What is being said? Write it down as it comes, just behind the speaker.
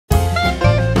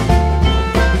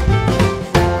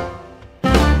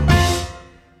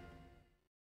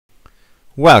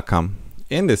Welcome.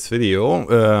 In this video,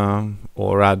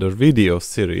 or rather video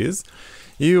series,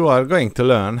 you are going to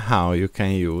learn how you can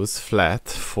use Flet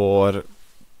for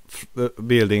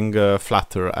building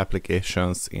Flutter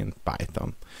applications in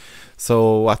Python.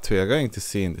 So what we are going to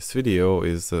see in this video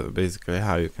is basically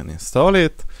how you can install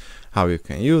it, how you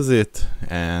can use it,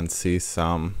 and see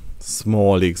some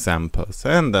small examples.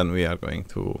 And then we are going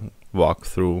to walk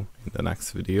through in the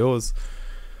next videos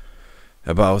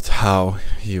about how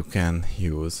you can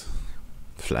use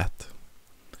Flet.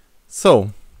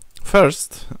 So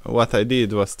first, what I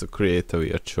did was to create a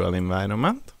virtual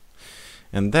environment,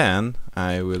 and then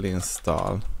I will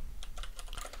install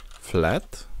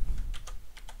Flet.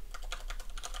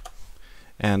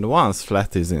 And once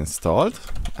Flet is installed,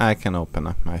 I can open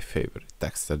up my favorite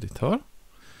text editor,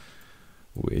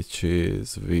 which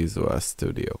is Visual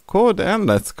Studio Code, and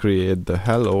let's create the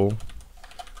hello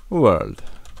world.py.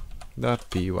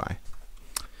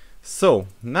 So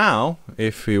now,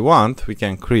 if we want, we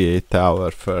can create our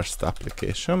first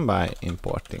application by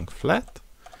importing Flet,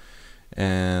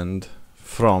 and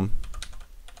from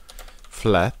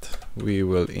Flet we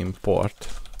will import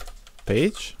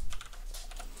page,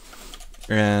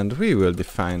 and we will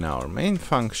define our main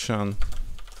function,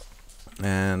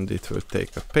 and it will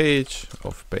take a page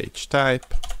of page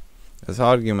type as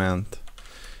argument,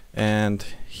 and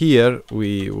here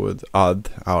we would add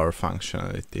our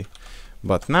functionality.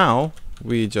 But now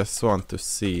we just want to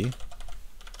see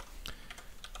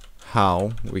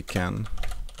how we can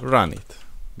run it,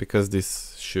 because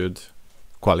this should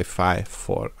qualify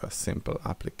for a simple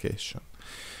application.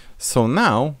 So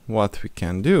now what we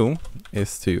can do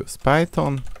is to use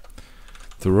Python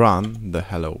to run the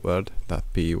hello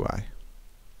world.py.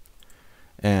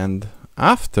 And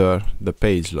after the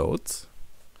page loads,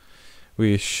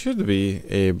 we should be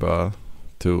able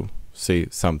to see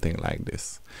something like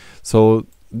this. So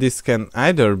this can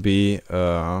either be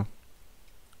a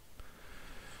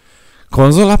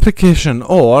console application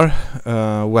or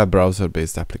a web browser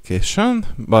based application,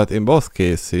 but in both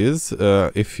cases,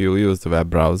 if you use the web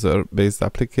browser based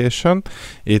application,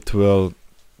 it will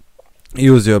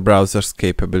use your browser's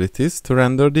capabilities to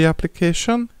render the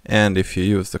application, and if you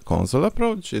use the console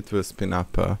approach, it will spin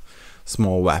up a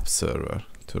small web server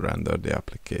to render the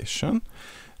application.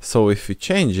 So if we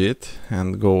change it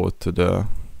and go to the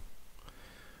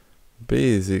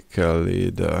basically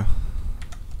the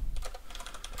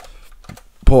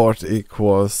port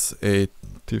equals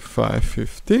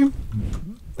 8550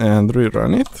 and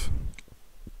rerun it,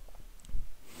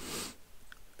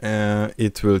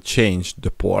 it will change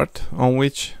the port on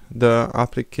which the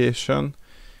application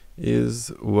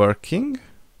is working,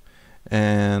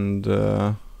 and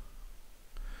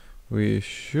we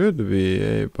should be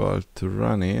able to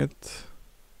run it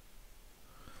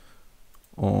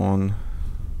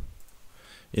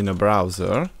in a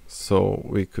browser. So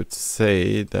we could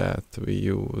say that we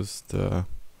use the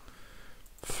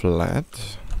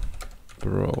Flet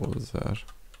browser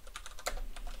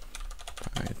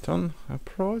Python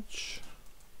approach,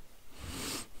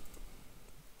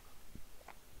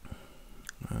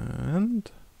 and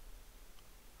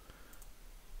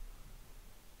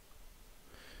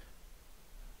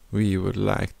we would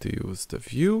like to use the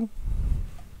view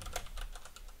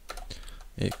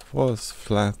equals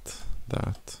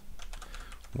flet.web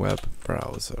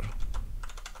browser.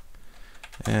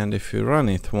 And if you run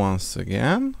it once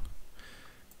again,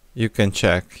 you can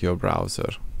check your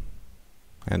browser,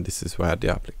 and this is where the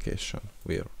application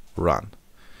will run.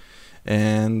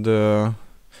 And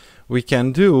we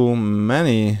can do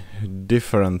many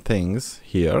different things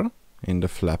here in the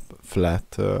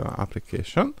Flet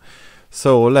application.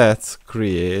 So let's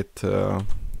create a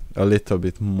little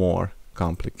bit more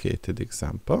complicated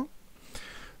example.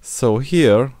 So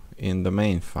here in the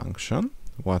main function,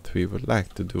 what we would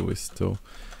like to do is to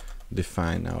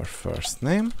define our first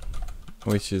name,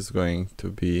 which is going to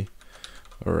be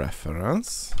a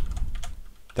reference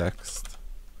text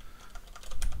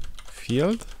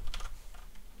field.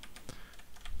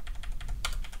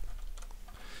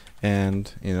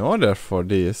 And in order for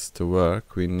this to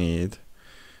work, we need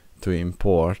to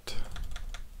import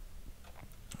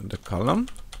the column,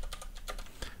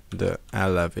 the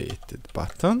elevated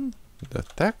button, the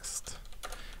text,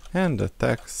 and the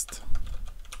text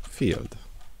field.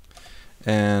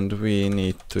 And we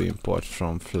need to import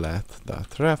from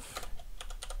flet.ref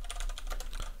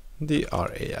the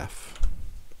RAF.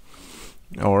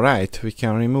 Alright, we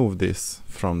can remove this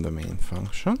from the main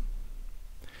function,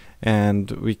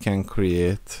 and we can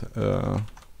create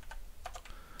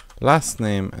last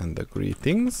name and the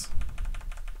greetings,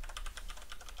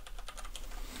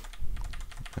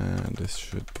 and this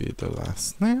should be the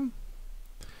last name,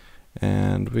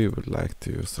 and we would like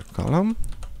to use a column.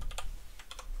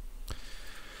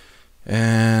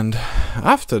 And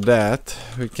after that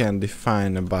we can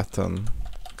define a button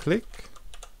click,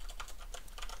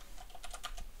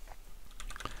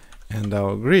 and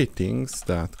our greetings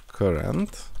dot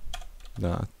current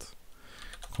dot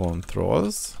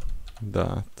controls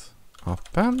dot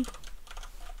append,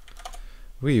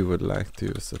 we would like to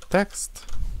use a text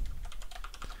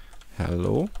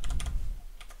hello,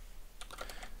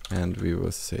 and we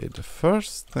will say the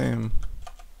first name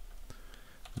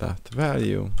dot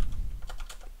value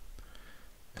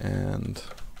and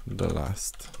the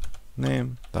last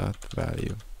name dot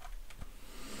value.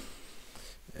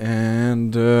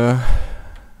 And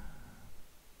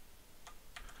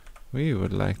we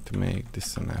would like to make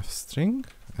this an f string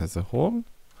as a whole,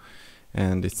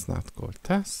 and it's not called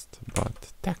test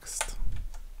but text.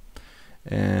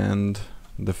 And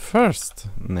the first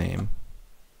name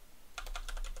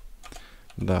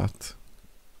dot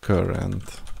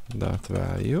current dot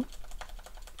value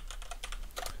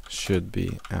should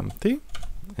be empty,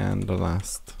 and the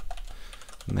last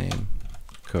name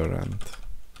current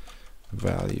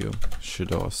value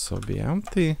should also be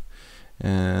empty,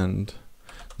 and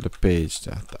the page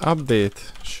that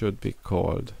update should be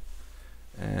called,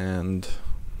 and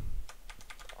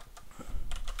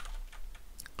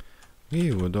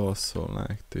we would also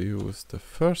like to use the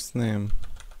first name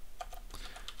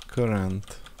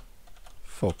current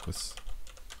focus,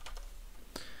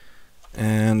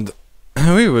 and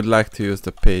we would like to use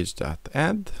the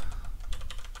page.add,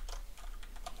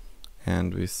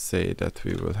 and we say that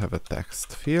we will have a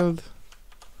text field.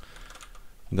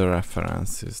 The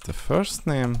reference is the first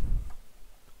name,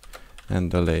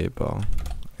 and the label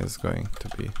is going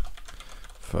to be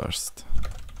first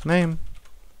name,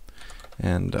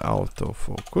 and the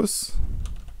autofocus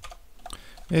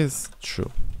is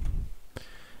true.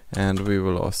 And we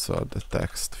will also add the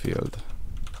text field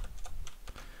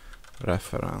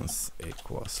reference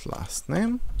equals last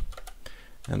name,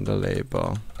 and the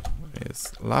label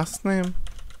is last name,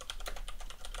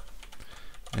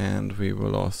 and we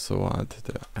will also add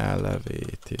the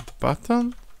elevated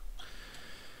button,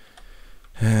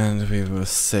 and we will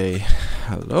say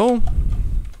hello,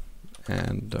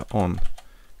 and on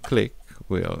click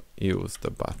we'll use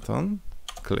the button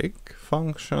click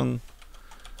function,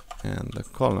 and the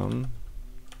column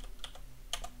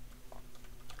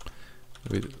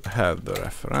will have the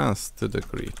reference to the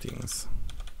greetings.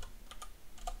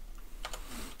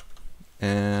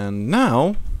 And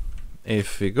now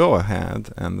if we go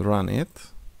ahead and run it,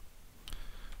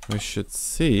 we should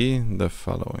see the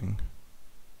following.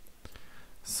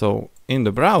 So in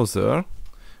the browser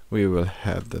we will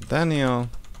have the Daniel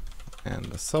and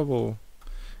the Sabo,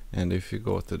 and if you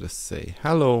go to the say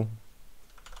hello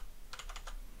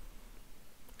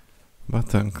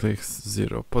button clicks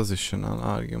 0 positional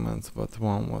arguments, but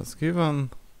 1 was given.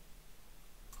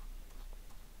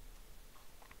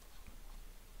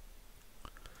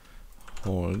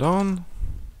 Hold on,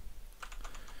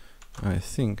 I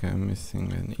think I'm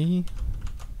missing an E,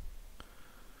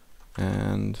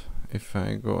 and if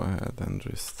I go ahead and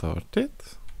restart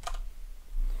it,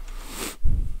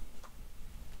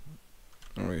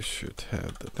 we should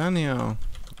have the Daniel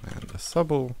and the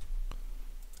Sabo,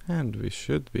 and we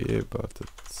should be able to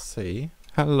say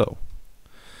hello.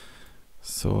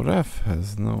 So ref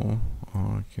has no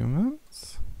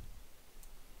arguments.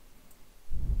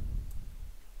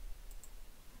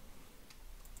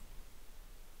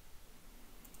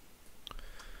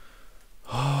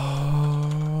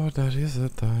 Oh, there is a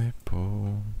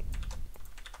typo.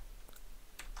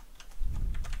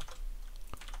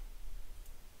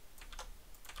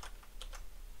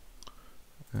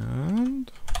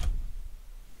 And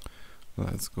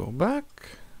let's go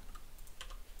back.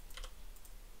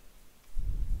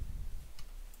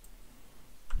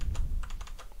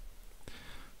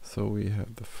 So we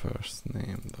have the first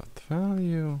name dot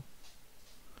value,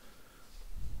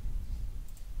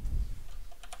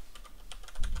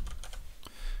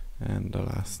 and the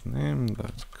last name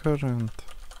dot current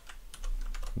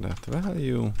dot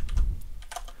value,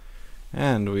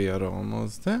 and we are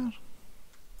almost there.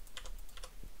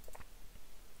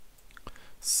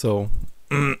 So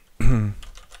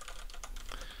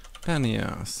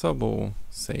Daniel, Sabo,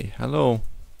 say hello,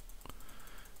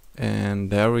 and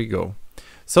there we go.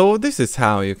 So this is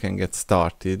how you can get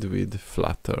started with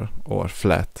Flutter or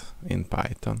Flet in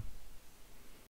Python.